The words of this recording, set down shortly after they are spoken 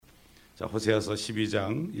자, 호세아서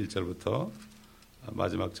 12장 1절부터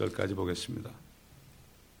마지막 절까지 보겠습니다.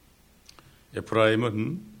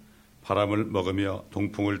 에프라임은 바람을 먹으며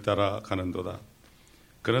동풍을 따라 가는도다.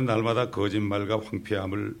 그는 날마다 거짓말과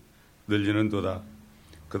황폐함을 늘리는도다.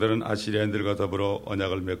 그들은 아시리아인들과 더불어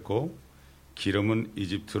언약을 맺고 기름은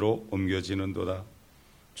이집트로 옮겨지는도다.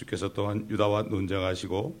 주께서 또한 유다와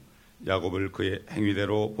논쟁하시고 야곱을 그의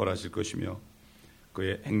행위대로 벌하실 것이며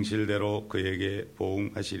그의 행실대로 그에게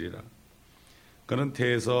보응하시리라. 그는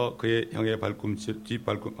태에서 그의 형의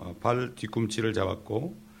발 뒤꿈치를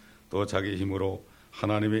잡았고 또 자기 힘으로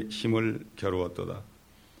하나님의 힘을 겨루었도다.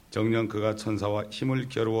 정녕 그가 천사와 힘을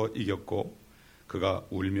겨루어 이겼고 그가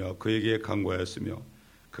울며 그에게 간구하였으며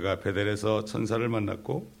그가 베델에서 천사를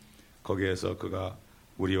만났고 거기에서 그가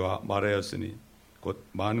우리와 말하였으니 곧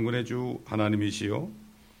만군의 주 하나님이시요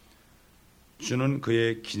주는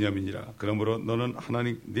그의 기념이니라. 그러므로 너는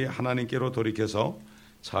네 하나님께로 돌이켜서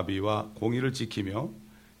자비와 공의를 지키며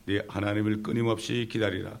네 하나님을 끊임없이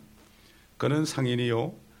기다리라. 그는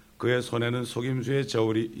상인이요 그의 손에는 속임수의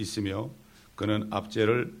저울이 있으며 그는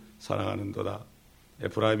압제를 사랑하는도다.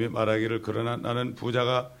 에프라임이 말하기를 그러나 나는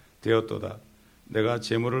부자가 되었도다. 내가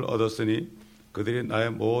재물을 얻었으니 그들이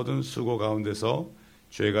나의 모든 수고 가운데서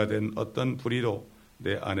죄가 된 어떤 불의도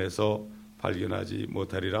내 안에서 발견하지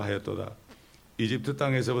못하리라 하였도다. 이집트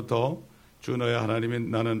땅에서부터 주 너의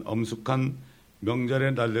하나님인 나는 엄숙한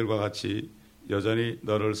명절의 날들과 같이 여전히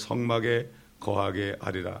너를 성막에 거하게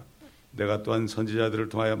하리라. 내가 또한 선지자들을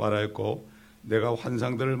통하여 말하였고 내가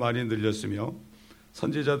환상들을 많이 늘렸으며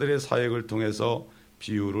선지자들의 사역을 통해서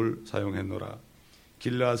비유를 사용했노라.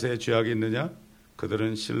 길라앗에 죄악이 있느냐?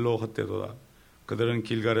 그들은 실로 헛되도다. 그들은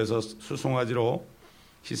길갈에서 수송아지로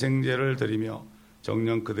희생제를 드리며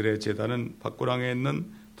정녕 그들의 제단은 밭구랑에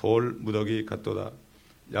있는 돌 무더기 같도다.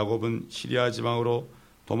 야곱은 시리아 지방으로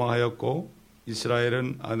도망하였고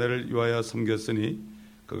이스라엘은 아내를 위하여 섬겼으니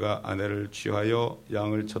그가 아내를 취하여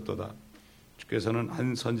양을 쳤도다. 주께서는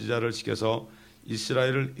한 선지자를 시켜서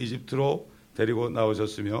이스라엘을 이집트로 데리고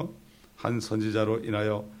나오셨으며 한 선지자로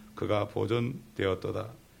인하여 그가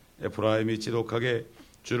보존되었도다. 에프라임이 지독하게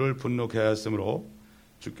주를 분노케 하였으므로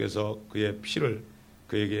주께서 그의 피를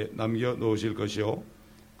그에게 남겨 놓으실 것이요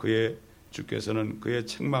주께서는 그의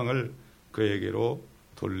책망을 그에게로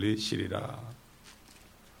돌리시리라.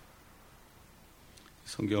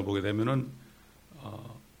 성경을 보게 되면은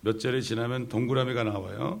몇 절이 지나면 동그라미가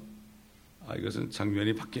나와요. 이것은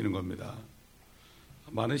장면이 바뀌는 겁니다.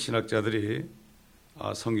 많은 신학자들이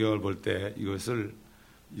성경을 볼 때 이것을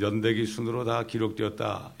연대기 순으로 다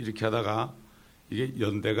기록되었다 이렇게 하다가 이게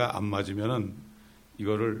연대가 안 맞으면은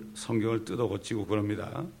이거를 성경을 뜯어 고치고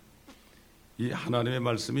그럽니다. 이 하나님의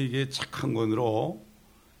말씀이 이게 책 한 권으로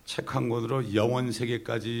영원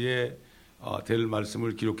세계까지의 될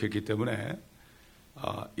말씀을 기록했기 때문에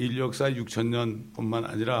인류 역사 6,000년뿐만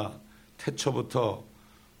아니라 태초부터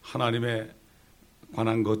하나님에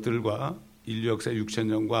관한 것들과 인류 역사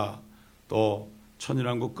 6,000년과 또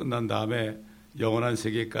천연왕국 끝난 다음에 영원한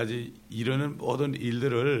세계까지 이르는 모든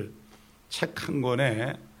일들을 책 한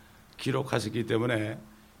권에 기록하셨기 때문에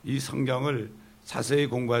이 성경을 자세히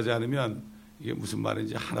공부하지 않으면 이게 무슨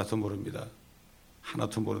말인지 하나도 모릅니다.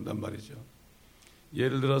 하나도 모른단 말이죠.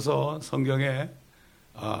 예를 들어서 성경에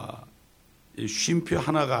이 쉼표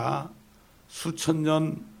하나가 수천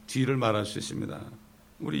년 뒤를 말할 수 있습니다.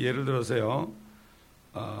 우리 예를 들어서요,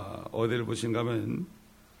 어디를 보신가 하면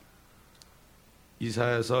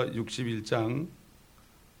이사야서 61장,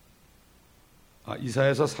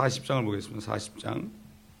 이사야서 40장을 보겠습니다. 40장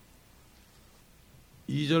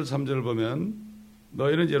 2절 3절을 보면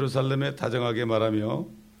너희는 예루살렘에 다정하게 말하며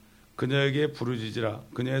그녀에게 부르짖으라.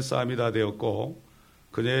 그녀의 싸움이 다 되었고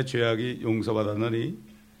그녀의 죄악이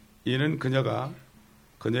용서받았느니 이는 그녀가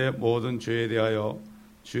그녀의 모든 죄에 대하여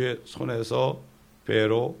주의 손에서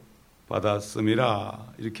배로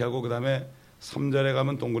받았음이라. 이렇게 하고 그 다음에 3절에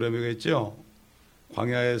가면 동그라미가 있죠.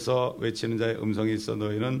 광야에서 외치는 자의 음성이 있어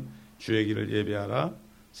너희는 주의 길을 예배하라.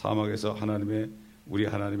 사막에서 우리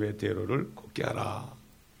하나님의 대로를 걷게 하라.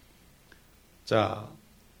 자,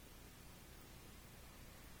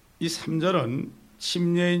 이 3절은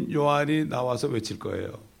침례인 요한이 나와서 외칠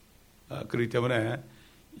거예요. 그렇기 때문에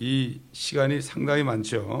이 시간이 상당히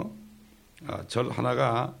많죠. 절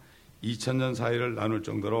하나가 2000년 사이를 나눌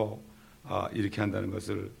정도로 이렇게 한다는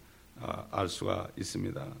것을 알 수가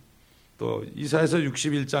있습니다. 또 이사야서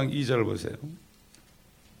 61장 2절을 보세요.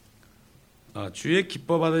 주의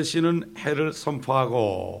기뻐 받으시는 해를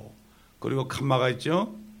선포하고, 그리고 칸마가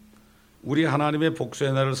있죠. 우리 하나님의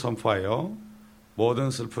복수의 날을 선포하여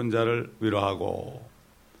모든 슬픈 자를 위로하고.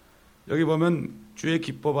 여기 보면 주의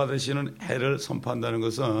기뻐 받으시는 해를 선포한다는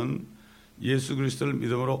것은 예수 그리스도를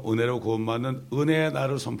믿음으로 은혜로 구원받는 은혜의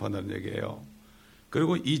날을 선포한다는 얘기예요.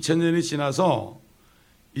 그리고 2000년이 지나서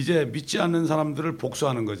이제 믿지 않는 사람들을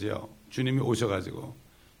복수하는 거지요. 주님이 오셔가지고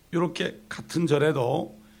이렇게 같은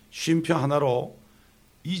절에도 쉼표 하나로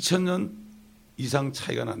 2000년 이상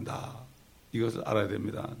차이가 난다. 이것을 알아야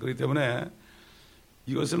됩니다. 그렇기 때문에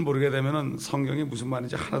이것을 모르게 되면 성경이 무슨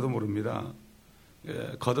말인지 하나도 모릅니다.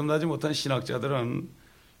 거듭나지 못한 신학자들은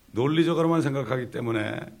논리적으로만 생각하기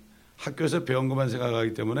때문에 학교에서 배운 것만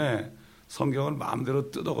생각하기 때문에 성경을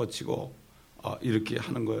마음대로 뜯어 고치고 이렇게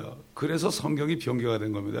하는 거예요. 그래서 성경이 변개가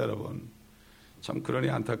된 겁니다, 여러분. 참 그러니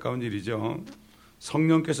안타까운 일이죠.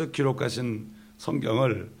 성령께서 기록하신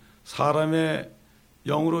성경을 사람의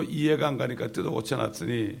영으로 이해가 안 가니까 뜯어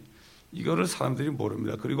고쳐놨더니 이거를 사람들이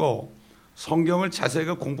모릅니다. 그리고 성경을 자세히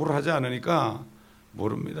공부를 하지 않으니까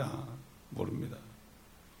모릅니다.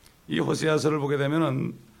 이 호세아서를 보게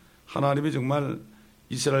되면은 하나님이 정말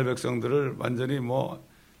이스라엘 백성들을 완전히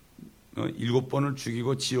 7번을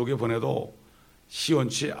죽이고 지옥에 보내도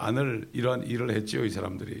시원치 않을 이러한 일을 했지요, 이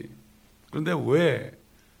사람들이. 그런데 왜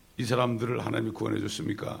이 사람들을 하나님이 구원해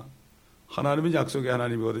줬습니까? 하나님은 약속의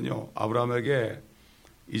하나님이거든요. 아브라함에게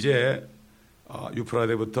이제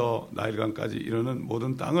유프라데부터 나일강까지 이르는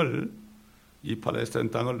모든 땅을, 이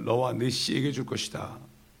팔레스타인 땅을 너와 네 씨에게 줄 것이다.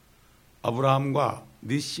 아브라함과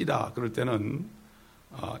네 씨다. 그럴 때는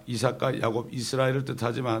이삭과 야곱, 이스라엘을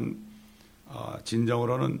뜻하지만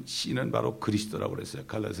진정으로는 씨는 바로 그리스도라고 그랬어요.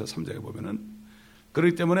 갈라디아서 3장에 보면은.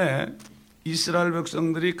 그렇기 때문에 이스라엘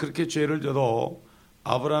백성들이 그렇게 죄를 져도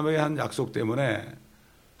아브라함에게 한 약속 때문에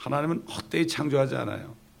하나님은 헛되이 창조하지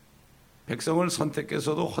않아요. 백성을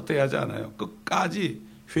선택해서도 헛되이 하지 않아요. 끝까지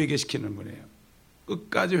회개시키는 분이에요.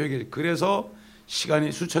 끝까지 회개. 그래서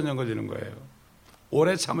시간이 수천 년 걸리는 거예요.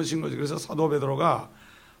 오래 참으신 거죠. 그래서 사도 베드로가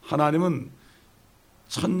하나님은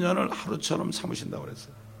 1000년을 하루처럼 참으신다고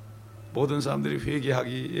그랬어요. 모든 사람들이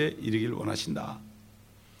회개하기에 이르길 원하신다.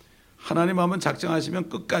 하나님 한번 작정하시면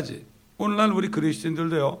끝까지. 오늘날 우리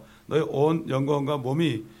그리스도인들도요, 너희 온 영혼과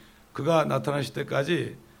몸이 그가 나타나실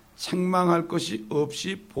때까지 책망할 것이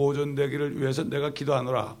없이 보존되기를 위해서 내가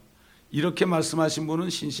기도하노라. 이렇게 말씀하신 분은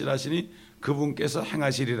신실하시니 그분께서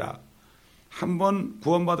행하시리라. 한번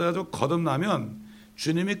구원받아가지고 거듭나면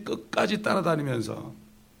주님이 끝까지 따라다니면서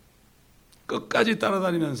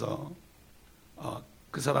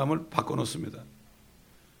그 사람을 바꿔놓습니다.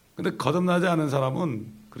 그런데 거듭나지 않은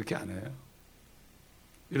사람은 그렇게 안 해요.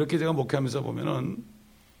 이렇게 제가 목회하면서 보면은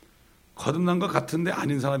거듭난 것 같은데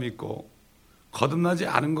아닌 사람이 있고 거듭나지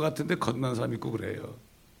않은 것 같은데 거듭난 사람이 있고 그래요.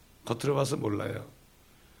 겉으로 봐서 몰라요.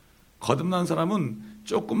 거듭난 사람은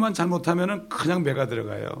조금만 잘못하면은 그냥 매가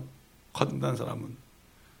들어가요. 거듭난 사람은.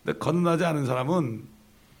 근데 거듭나지 않은 사람은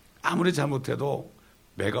아무리 잘못해도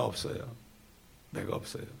매가 없어요.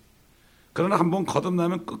 그러나 한번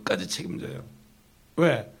거듭나면 끝까지 책임져요.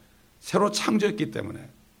 왜? 새로 창조했기 때문에.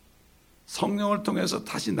 성령을 통해서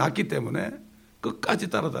다시 낳기 때문에 끝까지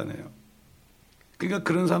따라다녀요. 그러니까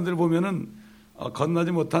그런 사람들 보면은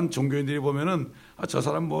거듭나지 못한 종교인들이 보면은 저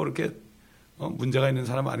사람 뭐 이렇게 문제가 있는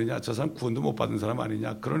사람 아니냐, 저 사람 구원도 못 받은 사람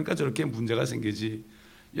아니냐, 그러니까 저렇게 문제가 생기지.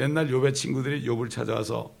 옛날 욥의 친구들이 욥을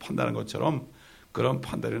찾아와서 판단한 것처럼 그런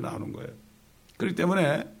판단이 나오는 거예요. 그렇기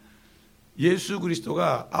때문에 예수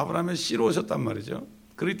그리스도가 아브라함의 씨로 오셨단 말이죠.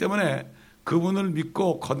 그렇기 때문에 그분을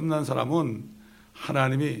믿고 거듭난 사람은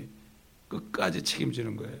하나님이 끝까지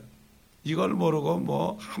책임지는 거예요. 이걸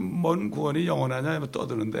모르고 한 번 구원이 영원하냐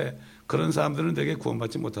떠드는데 그런 사람들은 되게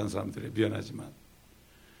구원받지 못한 사람들이에요. 미안하지만.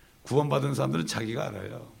 구원받은 사람들은 자기가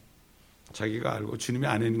알아요. 자기가 알고 주님이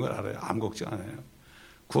안에 있는 걸 알아요. 아무 걱정 안 해요.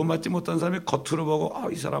 구원받지 못한 사람이 겉으로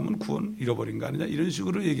보고 이 사람은 구원 잃어버린 거 아니냐 이런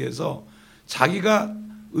식으로 얘기해서 자기가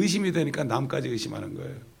의심이 되니까 남까지 의심하는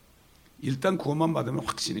거예요. 일단 구원만 받으면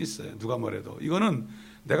확신이 있어요. 누가 뭐래도. 이거는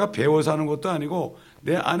내가 배워서 하는 것도 아니고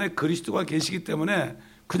내 안에 그리스도가 계시기 때문에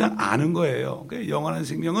그냥 아는 거예요. 그러니까 영원한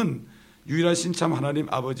생명은 유일하신 참 하나님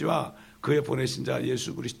아버지와 그의 보내신 자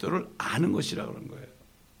예수 그리스도를 아는 것이라 그런 거예요.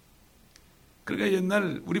 그러니까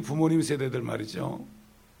옛날 우리 부모님 세대들 말이죠.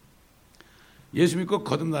 예수 믿고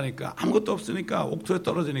거듭나니까 아무것도 없으니까 옥토에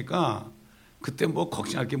떨어지니까 그때 뭐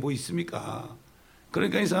걱정할 게 뭐 있습니까?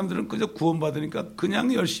 그러니까 이 사람들은 그저 구원받으니까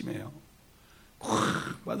그냥 열심히 해요.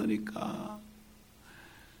 확 받으니까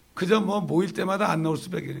그저 모일 때마다 안 나올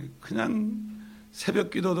수밖에. 그냥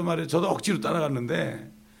새벽 기도도 말이에요. 저도 억지로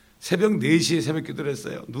따라갔는데 새벽 4시에 새벽 기도를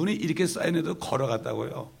했어요. 눈이 이렇게 쌓이는데도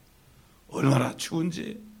걸어갔다고요. 얼마나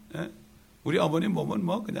추운지. 예? 우리 어머님 몸은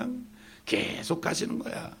그냥 계속 가시는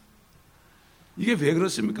거야. 이게 왜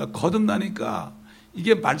그렇습니까? 거듭나니까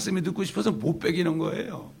이게 말씀이 듣고 싶어서 못 빼기는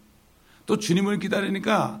거예요. 또 주님을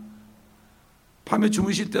기다리니까 밤에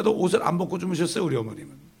주무실 때도 옷을 안 벗고 주무셨어요. 우리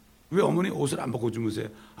어머님은. 왜 어머니 옷을 안 벗고 주무세요?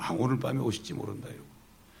 오늘 밤에 오실지 모른다 이러고.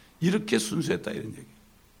 이렇게 순수했다 이런 얘기.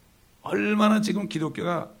 얼마나 지금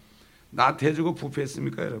기독교가 나태해지고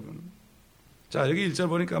부패했습니까 여러분. 자, 여기 1절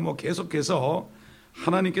보니까 계속해서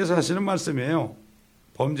하나님께서 하시는 말씀이에요.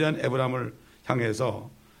 범죄한 에브라임을 향해서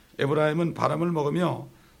에브라임은 바람을 먹으며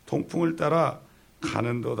동풍을 따라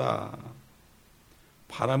가는도다.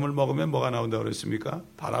 바람을 먹으면 뭐가 나온다고 그랬습니까?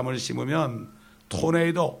 바람을 심으면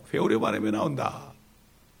토네이도, 회오리 바람이 나온다.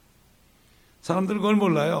 사람들은 그걸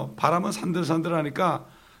몰라요. 바람은 산들산들하니까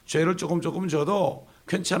죄를 조금 줘도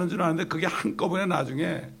괜찮은 줄 아는데 그게 한꺼번에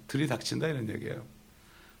나중에 들이닥친다 이런 얘기예요.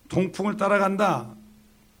 동풍을 따라간다.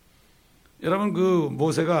 여러분 그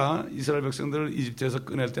모세가 이스라엘 백성들을 이집트에서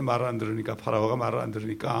꺼낼 때 말을 안 들으니까 파라오가 말을 안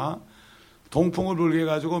들으니까 동풍을 불게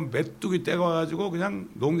해가지고 메뚜기 떼가 와가지고 그냥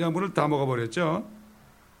농작물을 다 먹어버렸죠.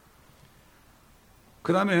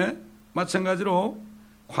 그 다음에 마찬가지로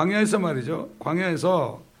광야에서 말이죠.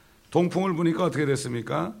 광야에서 동풍을 부니까 어떻게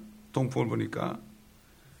됐습니까? 동풍을 부니까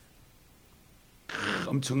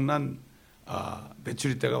엄청난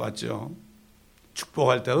메추리 때가 왔죠.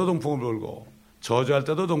 축복할 때도 동풍을 불고 저주할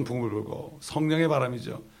때도 동풍을 불고 성령의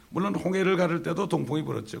바람이죠. 물론 홍해를 가를 때도 동풍이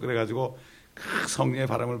불었죠. 그래가지고 성령의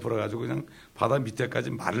바람을 불어가지고 그냥 바다 밑에까지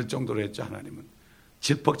마를 정도로 했죠. 하나님은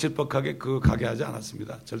질퍽질퍽하게 가게 하지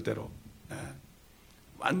않았습니다. 절대로.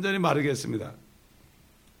 완전히 마르게 했습니다.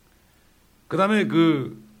 그 다음에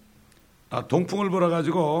동풍을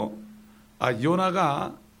불어가지고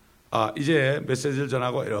요나가 이제 메시지를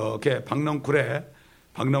전하고 이렇게 박넝쿨에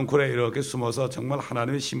이렇게 숨어서 정말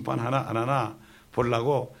하나님의 심판 하나 안 하나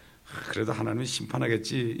보려고 그래도 하나님이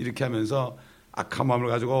심판하겠지 이렇게 하면서 악한 마음을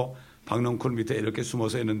가지고 박넝쿨 밑에 이렇게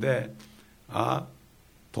숨어서 있는데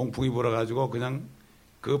동풍이 불어가지고 그냥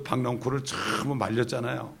그 박넝쿨을 전부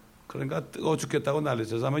말렸잖아요. 그러니까 뜨거워 죽겠다고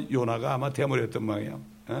난리쳐서 아마 요나가 아마 대머리였던 모양이에요.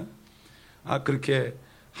 그렇게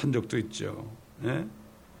한 적도 있죠.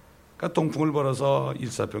 그러니까 동풍을 벌어서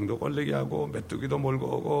일사병도 걸리게 하고 메뚜기도 몰고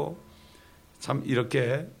오고 참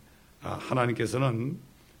이렇게 하나님께서는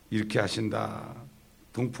이렇게 하신다.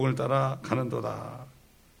 동풍을 따라 가는도다.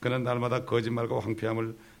 그는 날마다 거짓말과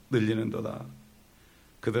황폐함을 늘리는도다.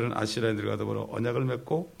 그들은 아시라인들과 더불어 언약을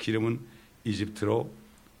맺고 기름은 이집트로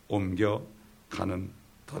옮겨가는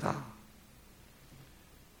도다.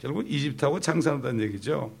 결국 이집트하고 장사한다는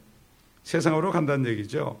얘기죠. 세상으로 간다는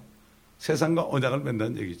얘기죠. 세상과 언약을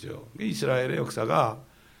맺는다는 얘기죠. 이스라엘의 역사가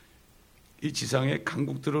이 지상의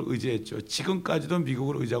강국들을 의지했죠. 지금까지도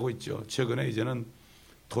미국을 의지하고 있죠. 최근에 이제는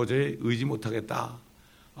도저히 의지 못하겠다.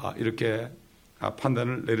 이렇게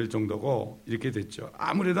판단을 내릴 정도고 이렇게 됐죠.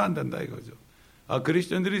 아무래도 안 된다 이거죠.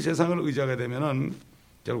 그리스도인들이 세상을 의지하게 되면은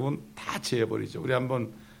결국은 다 제해버리죠. 우리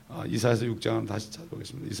한번 이사야서 6장 한번 다시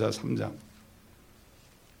찾아보겠습니다. 이사야 3장.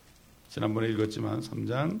 지난번에 읽었지만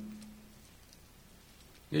 3장.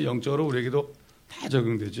 영적으로 우리에게도 다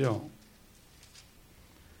적용되죠.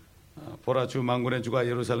 보라 주 만군의 주가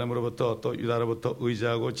예루살렘으로부터 또 유다로부터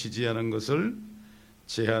의지하고 지지하는 것을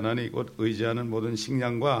제한하니 곧 의지하는 모든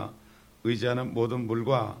식량과 의지하는 모든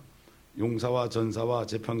물과 용사와 전사와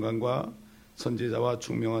재판관과 선지자와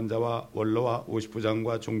총명한 자와 원로와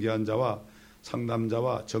 50부장과 존귀한 자와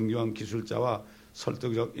상담자와 정교한 기술자와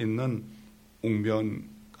설득력 있는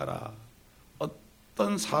웅변가라.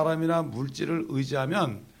 어떤 사람이나 물질을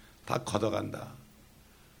의지하면 다 걷어간다.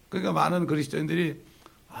 그러니까 많은 그리스도인들이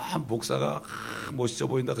목사가 멋있어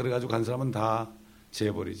보인다 그래가지고 간 사람은 다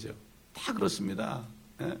재버리죠. 다 그렇습니다.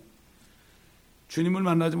 주님을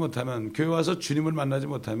만나지 못하면, 교회 와서 주님을 만나지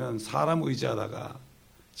못하면 사람 의지하다가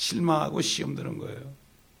실망하고 시험 드는 거예요.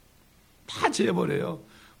 다 재버려요.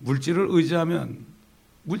 물질을 의지하면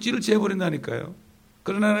물질을 재버린다니까요.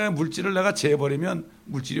 그러나 물질을 내가 재버리면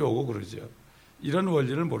물질이 오고 그러죠. 이런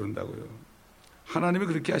원리를 모른다고요. 하나님이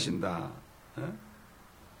그렇게 하신다.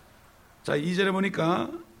 자, 2절에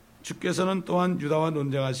보니까 주께서는 또한 유다와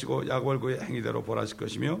논쟁하시고 야곱을 그의 행위대로 벌하실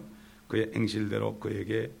것이며 그의 행실대로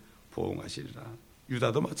그에게 보응하시리라.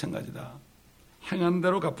 유다도 마찬가지다. 행한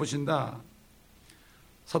대로 갚으신다.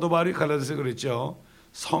 사도 바울이 갈라디아서에 그랬죠.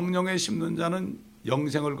 성령에 심는 자는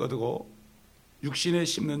영생을 거두고 육신에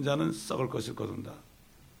심는 자는 썩을 것을 거둔다.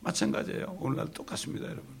 마찬가지예요. 오늘날 똑같습니다,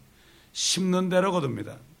 여러분. 심는 대로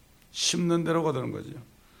거둡니다. 심는 대로 거두는 거죠.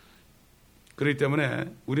 그렇기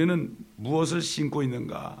때문에 우리는 무엇을 심고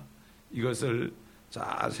있는가 이것을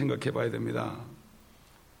잘 생각해 봐야 됩니다.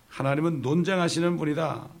 하나님은 논쟁하시는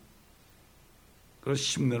분이다. 그걸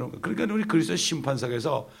심는 거. 그러니까 우리 그리스도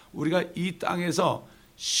심판석에서 우리가 이 땅에서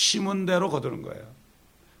심은 대로 거두는 거예요.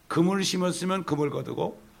 금을 심었으면 금을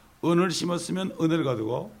거두고 은을 심었으면 은을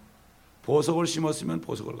거두고 보석을 심었으면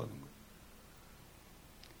보석을 거두는 거예요.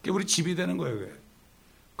 그게 우리 집이 되는 거예요. 그게.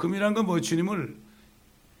 금이란 건 뭐 주님을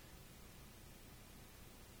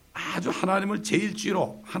아주 하나님을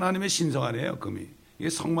제1주로 하나님의 신성 아니에요. 금이. 이게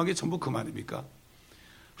성막이 전부 금 아닙니까?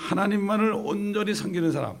 하나님만을 온전히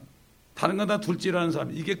섬기는 사람, 다른 건 다 둘째라는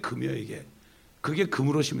사람, 이게 금이에요. 이게. 그게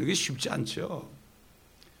금으로 심는 게 쉽지 않죠.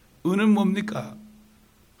 은은 뭡니까?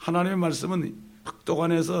 하나님의 말씀은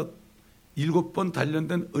흑도관에서 7번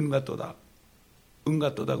단련된 은과또다.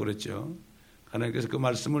 은과또다 그랬죠. 하나님께서 그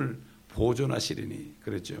말씀을 보존하시리니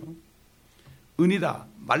그랬죠. 은이다.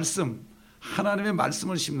 말씀. 하나님의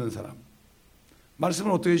말씀을 심는 사람.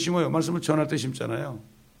 말씀을 어떻게 심어요? 말씀을 전할 때 심잖아요.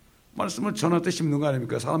 말씀을 전할 때 심는 거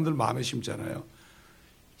아닙니까? 사람들 마음에 심잖아요.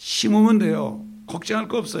 심으면 돼요. 걱정할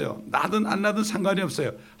거 없어요. 나든 안 나든 상관이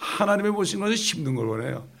없어요. 하나님의 보신 것을 심는 걸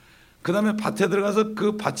원해요. 그 다음에 밭에 들어가서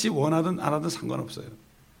그 밭이 원하든 안 하든 상관없어요.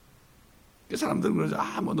 사람들은 그러죠.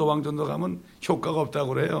 뭐 노방전도 가면 효과가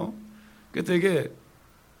없다고 그래요. 되게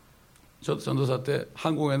저도 전도사 때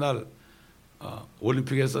한국의 날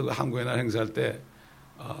올림픽에서 그 한국의 날 행사할 때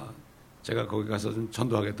제가 거기 가서 좀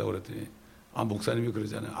전도하겠다고 그랬더니 목사님이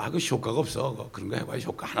그러잖아요. 그 효과가 없어. 그런 거 해봐야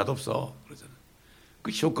효과 하나도 없어. 그러잖아요.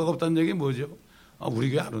 그 효과가 없다는 얘기 뭐죠?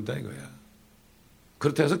 우리 교회 안 온다 이거야.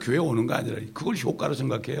 그렇다고 해서 교회 오는 거 아니라 그걸 효과로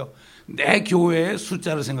생각해요. 내 교회의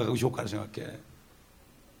숫자를 생각하고 효과를 생각해.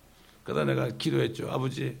 그러다 내가 기도했죠.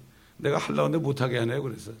 아버지, 내가 하려고 하는데 못하게 하네요.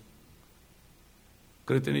 그래서.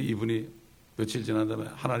 그랬더니 이분이 며칠 지난 다음에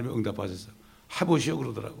하나님이 응답하셨어요. 해보시오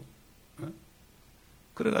그러더라고.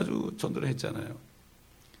 그래가지고 전도를 했잖아요.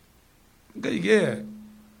 그러니까 이게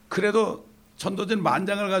그래도 전도진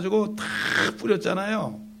만장을 가지고 다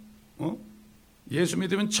뿌렸잖아요. 예수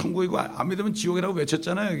믿으면 천국이고 안 믿으면 지옥이라고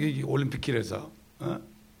외쳤잖아요. 여기 올림픽 길에서.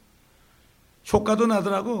 효과도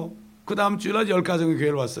나더라고. 그 다음 주일날 10가정의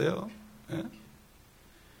교회를 왔어요.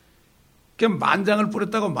 그냥 만장을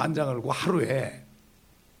뿌렸다고 만장을 그 하루에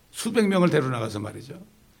수백 명을 데려나가서 말이죠.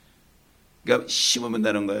 그러니까 심으면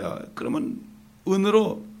되는 거예요. 그러면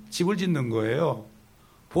은으로 집을 짓는 거예요.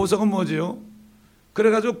 보석은 뭐지요?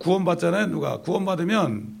 그래가지고 구원받잖아요. 누가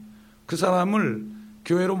구원받으면 그 사람을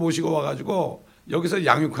교회로 모시고 와가지고 여기서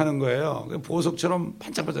양육하는 거예요. 보석처럼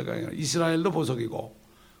반짝반짝하게. 이스라엘도 보석이고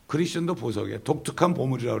그리스도인도 보석이에요. 독특한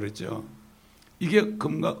보물이라고 그랬죠. 이게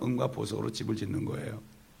금과 은과 보석으로 집을 짓는 거예요.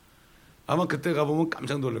 아마 그때 가보면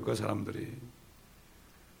깜짝 놀랄 거예요. 사람들이.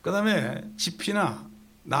 그 다음에 집이나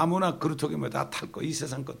나무나 그루터기 뭐 다 탈 거. 이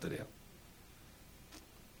세상 것들이에요.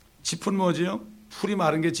 짚은 뭐지요? 풀이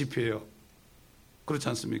마른 게 짚이에요. 그렇지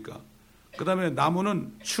않습니까? 그 다음에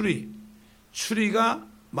나무는 추리가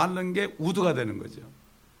마른 게 우드가 되는 거죠.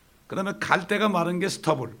 그 다음에 갈대가 마른 게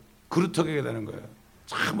스터블, 그루터기가 되는 거예요.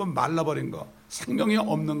 전부 말라버린 거, 생명이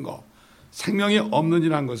없는 거, 생명이 없는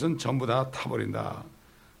일한 것은 전부 다 타버린다.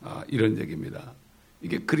 이런 얘기입니다.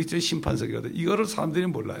 이게 그리스도의 심판석이거든요. 이거를 사람들이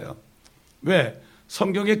몰라요. 왜?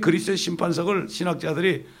 성경의 그리스도의 심판석을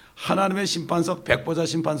신학자들이 하나님의 심판석, 백보자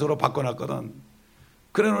심판석으로 바꿔놨거든.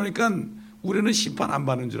 그래 놓으니까 우리는 심판 안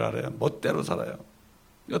받는 줄 알아요. 멋대로 살아요.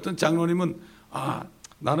 어떤 장로님은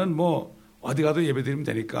나는 뭐 어디 가도 예배 드리면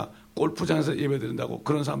되니까 골프장에서 예배 드린다고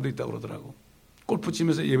그런 사람도 있다고 그러더라고. 골프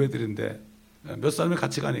치면서 예배 드리는데 몇 사람이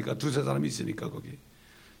같이 가니까 두세 사람이 있으니까 거기.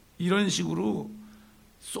 이런 식으로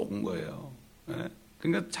속은 거예요.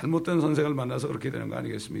 그러니까 잘못된 선생을 만나서 그렇게 되는 거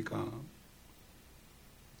아니겠습니까?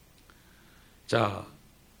 자,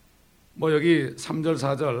 뭐 여기 3절,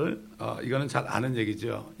 4절 이거는 잘 아는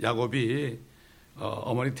얘기죠. 야곱이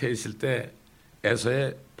어머니 태 있을 때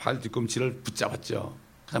에서의 발 뒤꿈치를 붙잡았죠.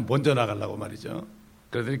 그냥 먼저 나가려고 말이죠.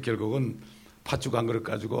 그러더니 결국은 팥죽 한 그릇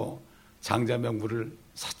가지고 장자 명부를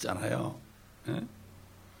샀잖아요.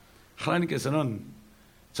 하나님께서는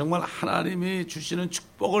정말 하나님이 주시는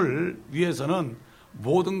축복을 위해서는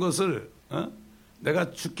모든 것을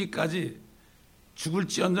내가 죽기까지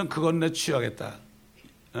죽을지언정 그건 내 취하겠다.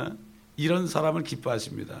 이런 사람을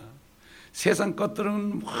기뻐하십니다. 세상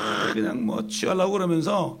것들은 그냥 뭐 취하려고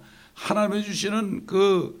그러면서 하나님이 주시는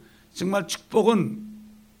그 정말 축복은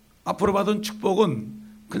앞으로 받은 축복은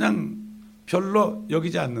그냥 별로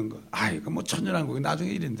여기지 않는 거. 이거 뭐 천연한국이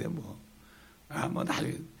나중에 일인데 뭐. 뭐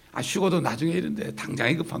나중에 휴고도 나중에 일인데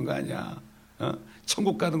당장이 급한 거 아니야.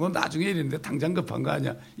 천국 가는 건 나중에 일인데 당장 급한 거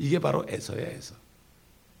아니야. 이게 바로 에서야 에서.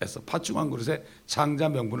 팥죽 한 그릇에 장자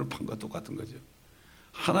명분을 판 것 똑같은 거죠.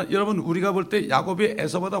 여러분 우리가 볼 때 야곱이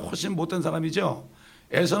에서보다 훨씬 못된 사람이죠.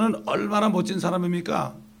 에서는 얼마나 멋진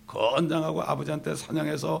사람입니까? 건장하고 아버지한테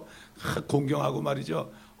사냥해서 공경하고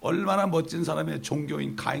말이죠. 얼마나 멋진 사람이에요.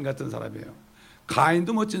 종교인 가인 같은 사람이에요.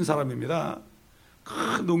 가인도 멋진 사람입니다.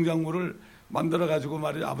 큰 농작물을 만들어 가지고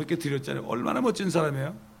말이죠. 아버지께 드렸잖아요. 얼마나 멋진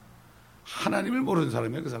사람이에요. 하나님을 모르는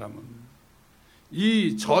사람이에요. 그 사람은.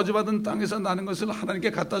 이 저주받은 땅에서 나는 것을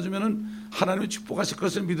하나님께 갖다 주면은 하나님이 축복하실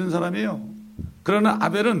것을 믿은 사람이에요. 그러나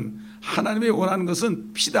아벨은 하나님이 원하는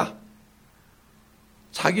것은 피다.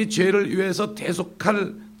 자기 죄를 위해서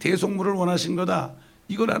대속할 대속물을 원하신 거다.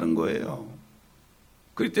 이거라는 거예요.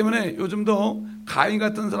 그렇기 때문에 요즘도 가인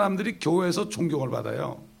같은 사람들이 교회에서 존경을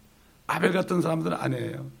받아요. 아벨 같은 사람들은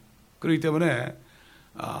아니에요. 그렇기 때문에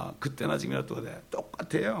그때나 지금이나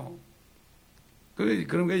똑같아요.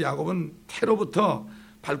 그러니까 야곱은 태로부터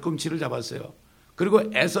발꿈치를 잡았어요. 그리고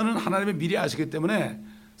에서는 하나님이 미리 아시기 때문에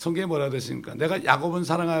성경에 뭐라고 했습니까? 내가 야곱은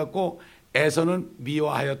사랑하였고 에서는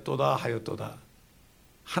미워하였도다 하였도다.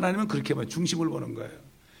 하나님은 그렇게 봐요. 중심을 보는 거예요.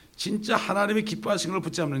 진짜 하나님이 기뻐하시는 걸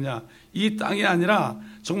붙잡느냐, 이 땅이 아니라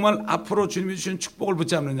정말 앞으로 주님이 주신 축복을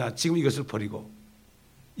붙잡느냐, 지금 이것을 버리고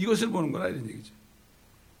이것을 보는 거라 이런 얘기죠.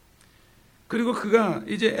 그리고 그가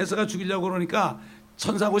이제 에서가 죽이려고 그러니까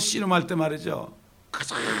천사하고 씨름할 때 말이죠,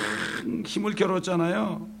 가장 힘을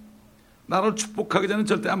겨뤘잖아요. 나를 축복하기 전에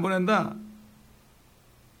절대 안 보낸다.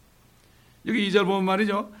 여기 2절 보면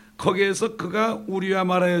말이죠, 거기에서 그가 우리와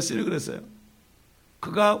말하였으니 그랬어요.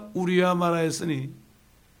 그가 우리와 말하였으니,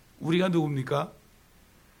 우리가 누굽니까?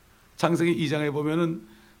 창세기 2장에 보면은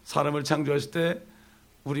사람을 창조하실 때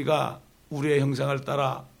우리가 우리의 형상을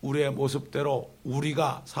따라 우리의 모습대로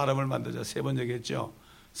우리가 사람을 만들자 세 번 얘기했죠.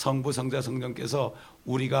 성부 성자 성령께서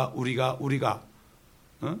우리가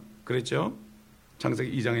그랬죠.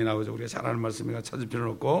 창세기 2장에 나오죠. 우리가 잘 아는 말씀이니까 찾을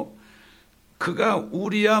필요는 없고, 그가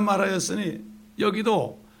우리야 말하였으니,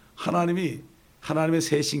 여기도 하나님의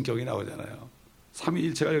세 신격이 나오잖아요.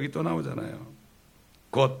 삼위일체가 여기 또 나오잖아요.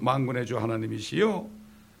 곧 만군의 주 하나님이시요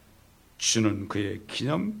주는 그의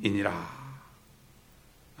기념이니라.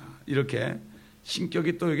 이렇게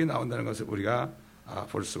신격이 또 여기 나온다는 것을 우리가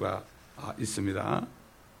볼 수가 있습니다.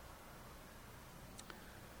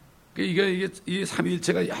 이게 이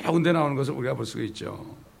삼위일체가 여러 군데 나오는 것을 우리가 볼 수가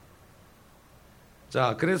있죠.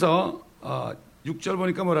 자, 그래서 6절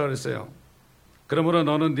보니까 뭐라 그랬어요? 그러므로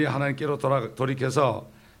너는 네 하나님께로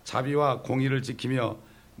돌이켜서 자비와 공의를 지키며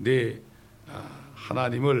네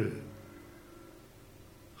하나님을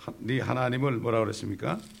뭐라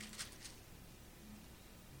그랬습니까?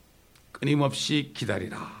 끊임없이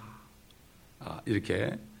기다리라.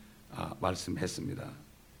 이렇게 말씀했습니다.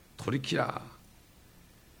 돌이키라.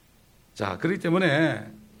 자, 그렇기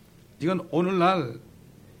때문에 이건 오늘날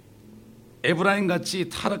에브라임 같이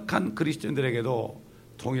타락한 그리스도인들에게도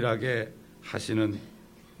동일하게 하시는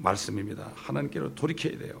말씀입니다. 하나님께로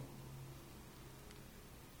돌이켜야 돼요.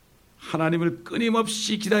 하나님을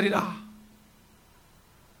끊임없이 기다리라.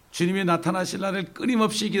 주님이 나타나실 날을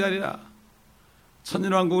끊임없이 기다리라.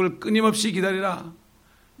 천년왕국을 끊임없이 기다리라.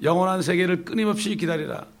 영원한 세계를 끊임없이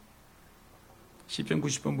기다리라. 시편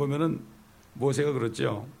 90편 보면은 모세가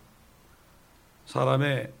그랬죠.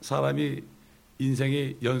 사람이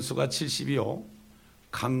인생의 연수가 70이요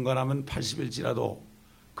강건하면 80일지라도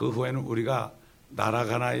그 후에는 우리가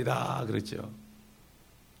날아가나이다 그랬죠.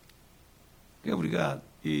 그러니까 우리가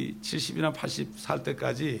이 70이나 80 살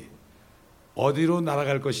때까지 어디로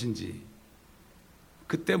날아갈 것인지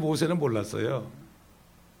그때 모세는 몰랐어요.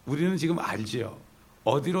 우리는 지금 알지요.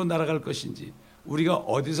 어디로 날아갈 것인지, 우리가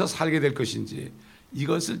어디서 살게 될 것인지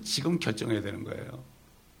이것을 지금 결정해야 되는 거예요.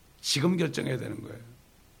 지금 결정해야 되는 거예요.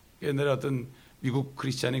 옛날에 어떤 미국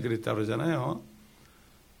크리스찬이 그랬다고 그러잖아요.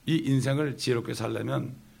 이 인생을 지혜롭게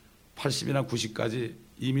살려면 80이나 90까지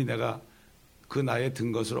이미 내가 그 나이에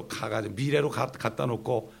든 것으로 가가지고 미래로 갖다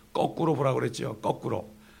놓고 거꾸로 보라고 그랬죠.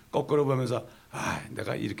 거꾸로 보면서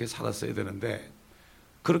내가 이렇게 살았어야 되는데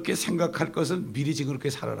그렇게 생각할 것은 미리 지금 그렇게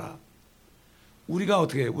살아라. 우리가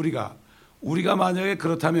어떻게 해요? 우리가 만약에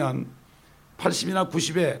그렇다면 80이나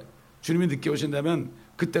 90에 주님이 늦게 오신다면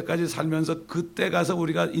그때까지 살면서 그때 가서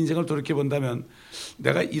우리가 인생을 돌이켜 본다면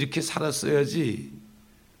내가 이렇게 살았어야지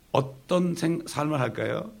어떤 삶을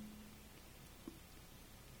할까요?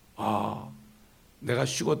 내가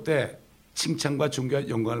휴고 때 칭찬과 존귀와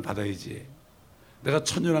영광을 받아야지. 내가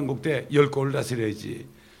천년왕국 때 10골을 다스려야지.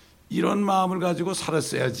 이런 마음을 가지고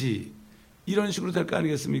살았어야지. 이런 식으로 될 거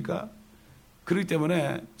아니겠습니까? 그렇기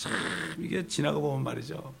때문에 참 이게 지나고 보면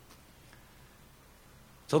말이죠.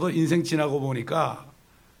 저도 인생 지나고 보니까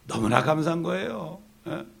너무나 감사한 거예요.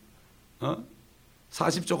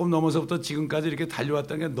 40 조금 넘어서부터 지금까지 이렇게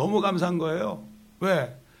달려왔다는 게 너무 감사한 거예요.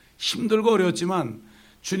 왜? 힘들고 어려웠지만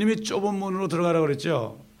주님이 좁은 문으로 들어가라고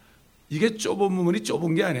그랬죠. 이게 좁은 문이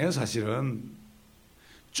좁은 게 아니에요, 사실은.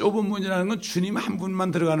 좁은 문이라는 건 주님 한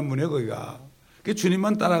분만 들어가는 문이에요, 거기가.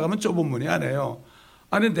 주님만 따라가면 좁은 문이 아니에요.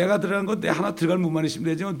 아니, 내가 들어간 건 내 하나 들어갈 문만 있으면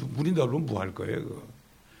되지만 문이 넓으면 뭐 할 거예요, 그거.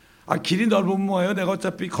 길이 넓으면 뭐예요? 내가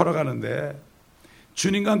어차피 걸어가는데.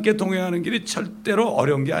 주님과 함께 동행하는 길이 절대로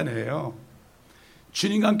어려운 게 아니에요.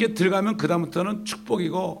 주님과 함께 들어가면 그다음부터는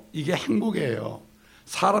축복이고 이게 행복이에요.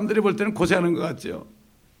 사람들이 볼 때는 고생하는 것 같죠.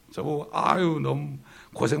 저보고 너무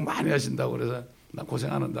고생 많이 하신다고 그래서 나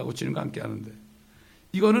고생 안 한다고 주님과 함께 하는데.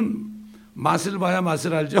 이거는 맛을 봐야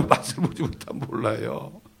맛을 알죠. 맛을 보지 못하면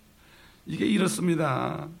몰라요. 이게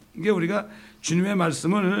이렇습니다. 이게 우리가 주님의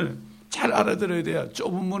말씀을 잘 알아들어야 돼요.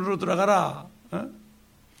 좁은 문으로 들어가라.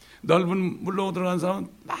 넓은 물로 들어간 사람은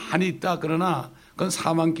많이 있다. 그러나 그건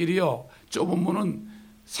사망길이요. 좁은 문은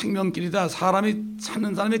생명길이다. 사람이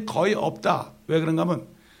찾는 사람이 거의 없다. 왜 그런가 하면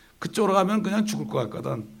그쪽으로 가면 그냥 죽을 것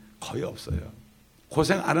같거든. 거의 없어요.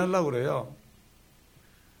 고생 안 하려고 그래요.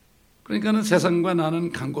 그러니까는 세상과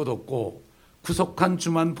나는 간 곳 없고 구속한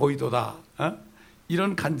주만 보이도다.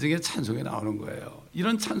 이런 간증의 찬송이 나오는 거예요.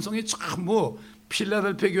 이런 찬송이 전부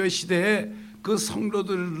필라델피아 교회 시대에 그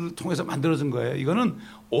성도들을 통해서 만들어진 거예요. 이거는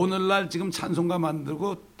오늘날 지금 찬송가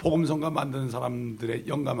만들고 복음성가 만드는 사람들의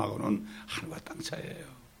영감하고는 하늘과 땅 차이예요.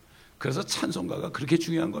 그래서 찬송가가 그렇게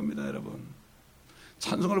중요한 겁니다, 여러분.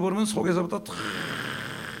 찬송을 부르면 속에서부터 다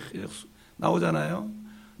나오잖아요.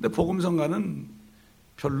 근데 복음성가는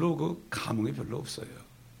별로 그 감흥이 별로 없어요.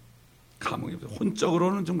 감흥이 없어요.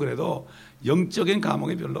 혼적으로는 좀 그래도 영적인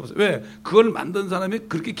감흥이 별로 없어요. 왜? 그걸 만든 사람이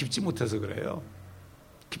그렇게 깊지 못해서 그래요.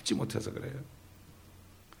 깊지 못해서 그래요.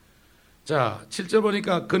 자, 7절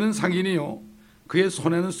보니까 그는 상인이요 그의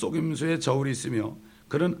손에는 속임수의 저울이 있으며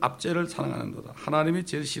그는 압제를 사랑하는도다. 하나님이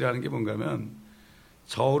제일 싫어하는 게 뭔가 하면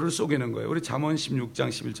저울을 속이는 거예요. 우리 잠언 16장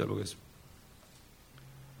 11절 보겠습니다.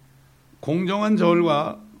 공정한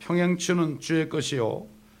저울과 평양추는 주의 것이요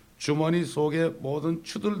주머니 속의 모든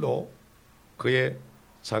추들도 그의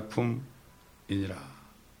작품이니라.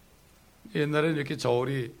 옛날에는 이렇게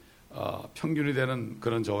저울이 평균이 되는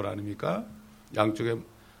그런 저울 아닙니까? 양쪽에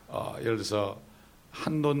예를 들어서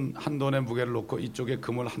한 돈의 무게를 놓고 이쪽에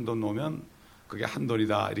금을 한 돈 놓으면 그게 한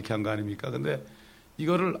돈이다 이렇게 한 거 아닙니까? 근데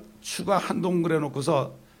이거를 추가 한 돈 그래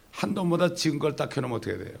놓고서 한 돈보다 적은 걸 딱 해놓으면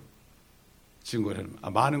어떻게 돼요? 적은 걸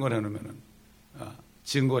해놓으면 많은 걸 해놓으면은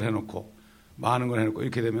적은 걸 해놓고 많은 걸 해놓고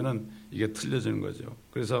이렇게 되면은 이게 틀려지는 거죠.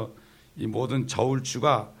 그래서 이 모든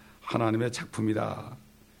저울추가 하나님의 작품이다.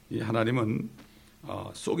 이 하나님은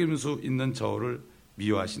속임수 있는 저울을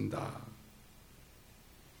미워하신다.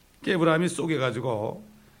 에브라임이 속여가지고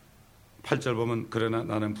 8절 보면 그러나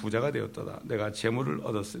나는 부자가 되었도다. 내가 재물을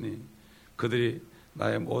얻었으니 그들이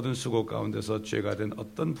나의 모든 수고 가운데서 죄가 된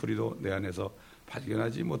어떤 불의도 내 안에서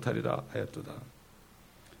발견하지 못하리라 하였도다.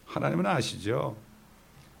 하나님은 아시죠?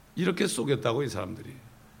 이렇게 속였다고 이 사람들이.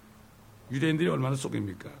 유대인들이 얼마나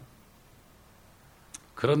속입니까?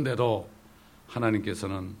 그런데도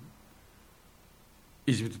하나님께서는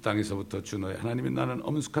이집트 땅에서부터 주 너의 하나님이 나는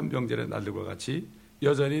엄숙한 병들의 날들과 같이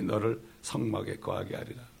여전히 너를 성막에 거하게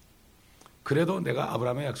하리라. 그래도 내가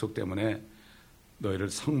아브라함의 약속 때문에 너희를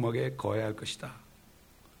성막에 거해야 할 것이다.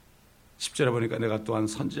 10절에 보니까 내가 또한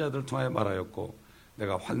선지자들을 통하여 말하였고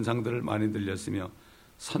내가 환상들을 많이 들렸으며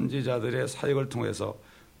선지자들의 사역을 통해서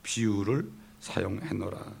비유를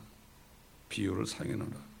사용해노라. 비유를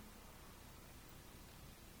사용해노라.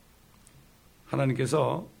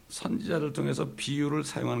 하나님께서 선지자를 통해서 비유를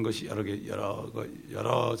사용하는 것이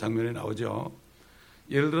여러 장면에 나오죠.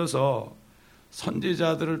 예를 들어서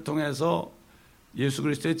선지자들을 통해서 예수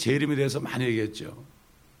그리스도의 재림에 대해서 많이 얘기했죠.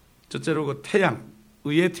 첫째로 그 태양,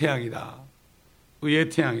 의의 태양이다. 의의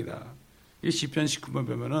태양이다. 이 시편 19편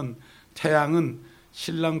보면은 태양은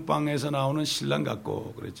신랑방에서 나오는 신랑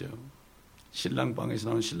같고 그랬죠. 신랑방에서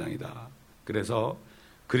나오는 신랑이다. 그래서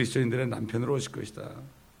그리스도인들의 남편으로 오실 것이다.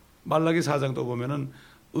 말라기 4장도 보면은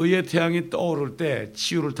의의 태양이 떠오를 때,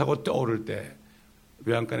 치유를 타고 떠오를 때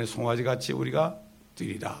외양간의 송아지 같이 우리가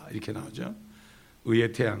뛰리다 이렇게 나오죠.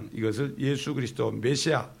 의의 태양, 이것을 예수 그리스도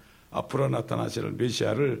메시아, 앞으로 나타나실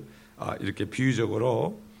메시아를 이렇게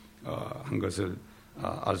비유적으로 한 것을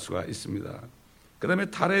알 수가 있습니다. 그 다음에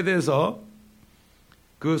달에 대해서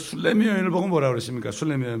그 술레미 여인을 보고 뭐라 그러십니까?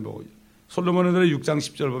 술레미 여인 보고 솔로몬의 노래 6장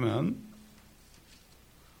 10절 보면,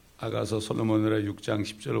 아가서 솔로몬의 노래 6장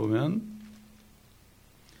 10절 보면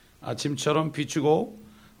아침처럼 비추고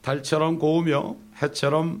달처럼 고우며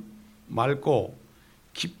해처럼 맑고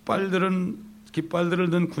깃발들을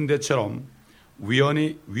든 군대처럼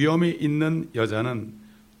위엄이 있는 여자는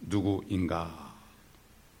누구인가?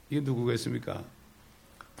 이게 누구겠습니까?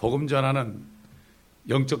 복음 전하는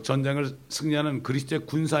영적 전쟁을 승리하는 그리스도의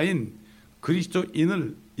군사인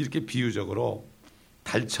그리스도인을 이렇게 비유적으로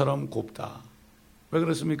달처럼 곱다. 왜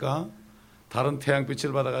그렇습니까? 다른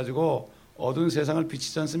태양빛을 받아가지고 어두운 세상을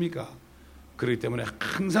비치지 않습니까? 그렇기 때문에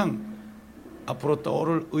항상 앞으로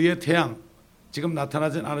떠오를 의의 태양, 지금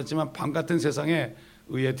나타나진 않았지만 밤같은 세상에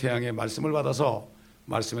의의 태양의 말씀을 받아서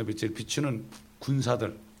말씀의 빛을 비추는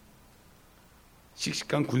군사들,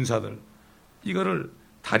 씩씩한 군사들, 이거를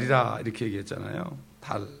달이라 이렇게 얘기했잖아요.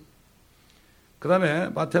 달. 그 다음에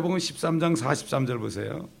마태복음 13장 43절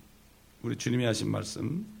보세요. 우리 주님이 하신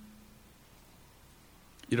말씀,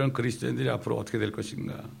 이런 그리스도인들이 앞으로 어떻게 될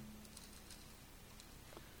것인가.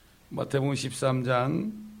 마태복음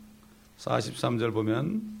 13장 43절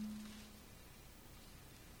보면,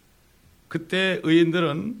 그때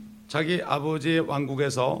의인들은 자기 아버지의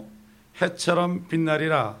왕국에서 해처럼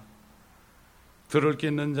빛나리라. 들을 게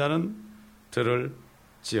있는 자는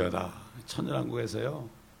들을지어다. 천년왕국에서요,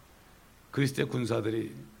 그리스도의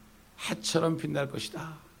군사들이 해처럼 빛날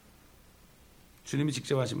것이다. 주님이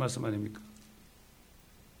직접 하신 말씀 아닙니까?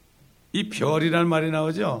 이 별이라는 말이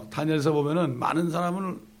나오죠. 다니엘서 보면은 많은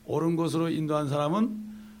사람을 옳은 곳으로 인도한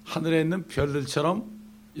사람은 하늘에 있는 별들처럼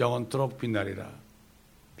영원토록 빛나리라.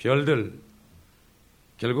 별들,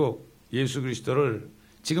 결국 예수 그리스도를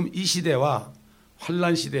지금 이 시대와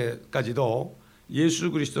환란 시대까지도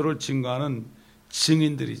예수 그리스도를 증거하는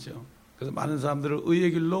증인들이죠. 그래서 많은 사람들을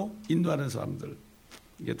의의 길로 인도하는 사람들,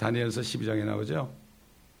 이게 다니엘서 12장에 나오죠.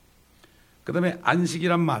 그 다음에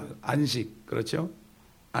안식이란 말, 안식, 그렇죠?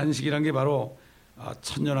 안식이란 게 바로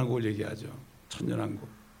천년왕국을 얘기하죠. 천년왕국.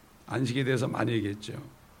 안식에 대해서 많이 얘기했죠.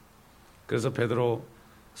 그래서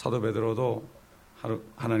사도 베드로도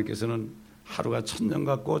하나님께서는 하루가 천년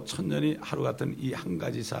같고 천년이 하루 같은 이 한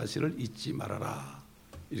가지 사실을 잊지 말아라,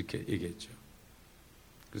 이렇게 얘기했죠.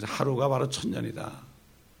 그래서 하루가 바로 천년이다.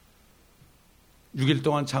 6일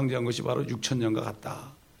동안 창조한 것이 바로 6천년과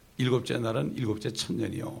같다. 일곱째 날은 일곱째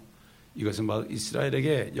천년이요. 이것은 바로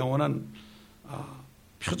이스라엘에게 영원한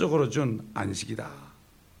표적으로 준 안식이다.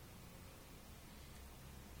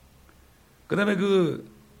 그 다음에 그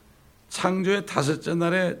창조의 다섯째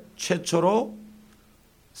날에 최초로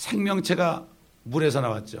생명체가 물에서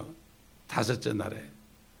나왔죠. 다섯째 날에.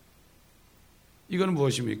 이건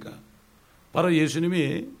무엇입니까? 바로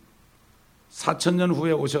예수님이 4,000년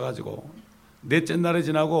후에 오셔가지고 넷째 날에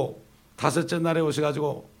지나고 다섯째 날에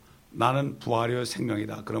오셔가지고 나는 부활이요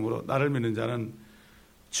생명이다. 그러므로 나를 믿는 자는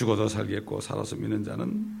죽어도 살겠고 살아서 믿는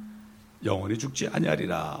자는 영원히 죽지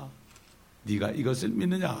아니하리라. 네가 이것을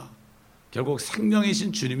믿느냐? 결국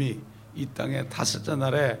생명이신 주님이 이 땅에 다섯째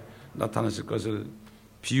날에 나타나실 것을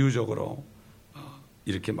비유적으로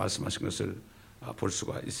이렇게 말씀하신 것을 볼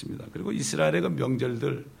수가 있습니다. 그리고 이스라엘의 그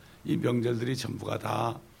명절들, 이 명절들이 전부가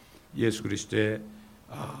다 예수 그리스도의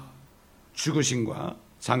죽으심과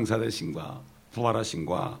장사되심과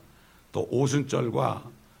부활하심과 또 오순절과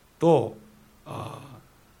또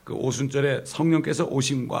그 오순절에 성령께서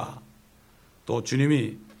오심과 또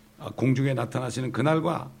주님이 공중에 나타나시는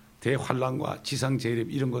그날과 대환란과 지상재림,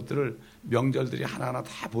 이런 것들을 명절들이 하나하나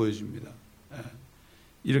다 보여줍니다.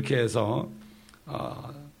 이렇게 해서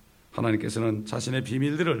하나님께서는 자신의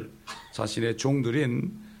비밀들을 자신의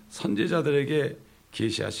종들인 선지자들에게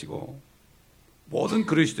계시하시고, 모든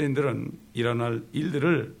그리스도인들은 일어날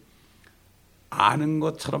일들을 아는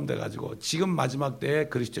것처럼 돼가지고 지금 마지막 때에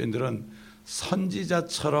그리스도인들은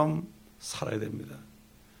선지자처럼 살아야 됩니다.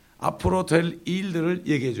 앞으로 될 일들을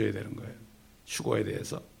얘기해 줘야 되는 거예요. 휴거에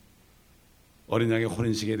대해서, 어린 양의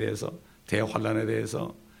혼인식에 대해서, 대환란에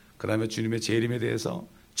대해서, 그 다음에 주님의 재림에 대해서,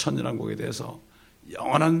 천년왕국에 대해서,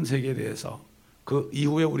 영원한 세계에 대해서, 그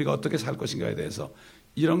이후에 우리가 어떻게 살 것인가에 대해서,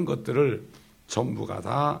 이런 것들을 전부가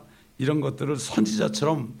다 이런 것들을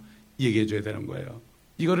선지자처럼 얘기해 줘야 되는 거예요.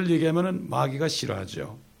 이거를 얘기하면 마귀가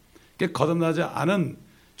싫어하죠. 그러니까 거듭나지 않은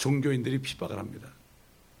종교인들이 핍박을 합니다.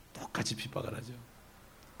 똑같이 핍박을 하죠.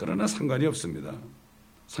 그러나 상관이 없습니다.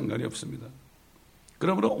 상관이 없습니다.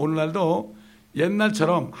 그러므로 오늘날도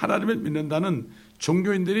옛날처럼 하나님을 믿는다는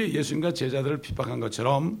종교인들이 예수님과 제자들을 핍박한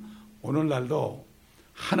것처럼 오늘날도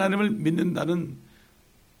하나님을 믿는다는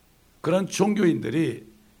그런 종교인들이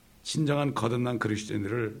진정한 거듭난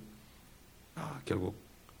그리스도인들을 결국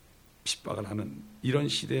핍박을 하는 이런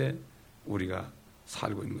시대에 우리가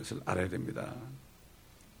살고 있는 것을 알아야 됩니다.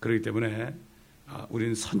 그렇기 때문에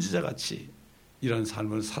우리는 선지자같이 이런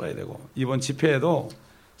삶을 살아야 되고, 이번 집회에도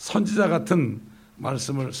선지자 같은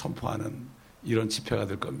말씀을 선포하는 이런 집회가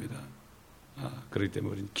될 겁니다. 그렇기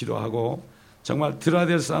때문에 우리는 기도하고, 정말 들어야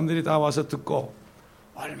될 사람들이 다 와서 듣고,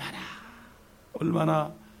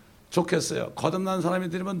 얼마나 좋겠어요. 거듭난 사람이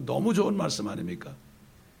들으면 너무 좋은 말씀 아닙니까?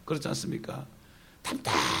 그렇지 않습니까?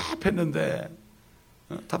 답답했는데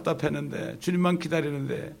주님만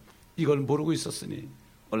기다리는데 이걸 모르고 있었으니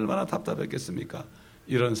얼마나 답답했겠습니까?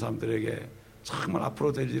 이런 사람들에게 정말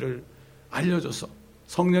앞으로 될 일을 알려줘서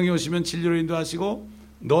성령이 오시면 진리로 인도하시고,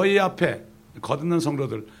 너희 앞에, 거듭난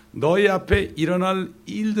성도들, 너희 앞에 일어날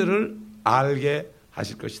일들을 알게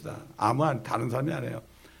하실 것이다. 다른 사람이 아니에요.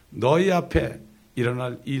 너희 앞에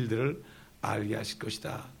일어날 일들을 알게 하실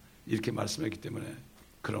것이다. 이렇게 말씀했기 때문에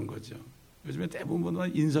그런 거죠. 요즘에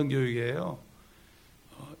대부분 인성교육이에요.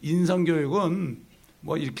 인성교육은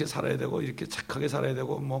뭐 이렇게 살아야 되고 이렇게 착하게 살아야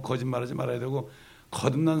되고 뭐 거짓말하지 말아야 되고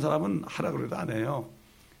거듭난 사람은 하라 그래도 안 해요.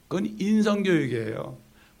 그건 인성교육이에요.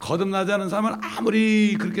 거듭나지 않은 사람은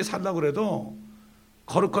아무리 그렇게 살려고 그래도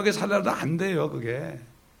거룩하게 살려도 안 돼요. 그게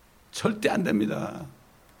절대 안 됩니다.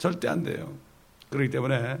 절대 안 돼요. 그렇기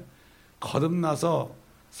때문에 거듭나서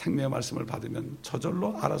생명의 말씀을 받으면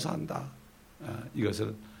저절로 알아서 한다.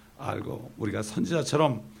 이것을 알고 우리가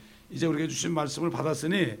선지자처럼 이제 우리가 주신 말씀을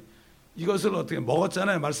받았으니 이것을 어떻게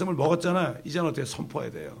먹었잖아요. 말씀을 먹었잖아요. 이제는 어떻게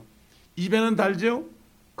선포해야 돼요. 입에는 달죠.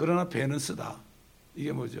 그러나 배는 쓰다.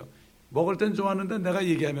 이게 뭐죠? 먹을 땐 좋았는데 내가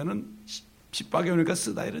얘기하면은 핍박이 오니까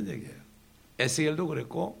쓰다 이런 얘기예요. 에스겔도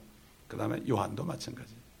그랬고 그 다음에 요한도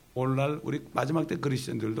마찬가지. 오늘날 우리 마지막 때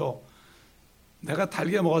그리스도인들도 내가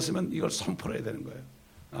달게 먹었으면 이걸 선포를 해야 되는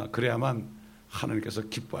거예요. 그래야만 하나님께서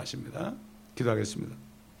기뻐하십니다. 기도하겠습니다.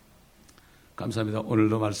 감사합니다.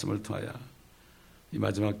 오늘도 말씀을 통하여 이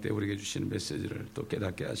마지막 때 우리에게 주시는 메시지를 또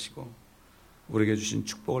깨닫게 하시고 우리에게 주신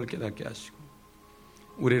축복을 깨닫게 하시고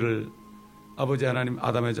우리를 아버지 하나님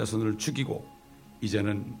아담의 자손을 죽이고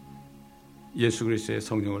이제는 예수 그리스도의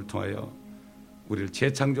성령을 통하여 우리를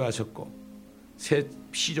재창조하셨고 새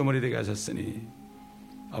피조물이 되게 하셨으니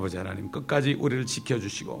아버지 하나님 끝까지 우리를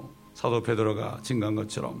지켜주시고 사도 베드로가 증거한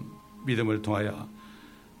것처럼 믿음을 통하여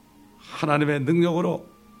하나님의 능력으로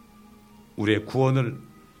우리의 구원을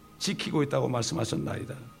지키고 있다고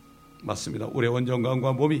말씀하셨나이다. 맞습니다. 우리의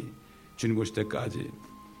온전감과 몸이 주님 오실 때까지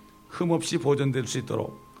흠없이 보존될 수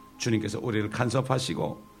있도록 주님께서 우리를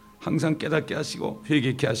간섭하시고 항상 깨닫게 하시고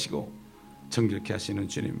회개케 하시고 정결케 하시는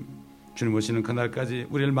주님 오시는 그날까지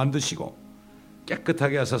우리를 만드시고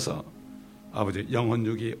깨끗하게 하셔서 아버지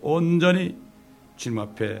영혼육이 온전히 주님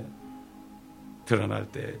앞에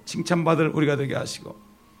드러날 때 칭찬받을 우리가 되게 하시고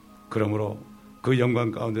그러므로 그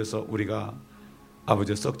영광 가운데서 우리가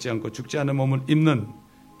아버지 썩지 않고 죽지 않은 몸을 입는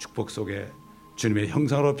축복 속에 주님의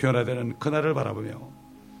형상으로 변화되는 되는 그날을 바라보며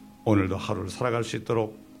오늘도 하루를 살아갈 수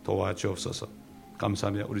있도록 도와주옵소서.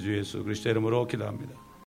 감사하며 우리 주 예수 그리스도의 이름으로 기도합니다.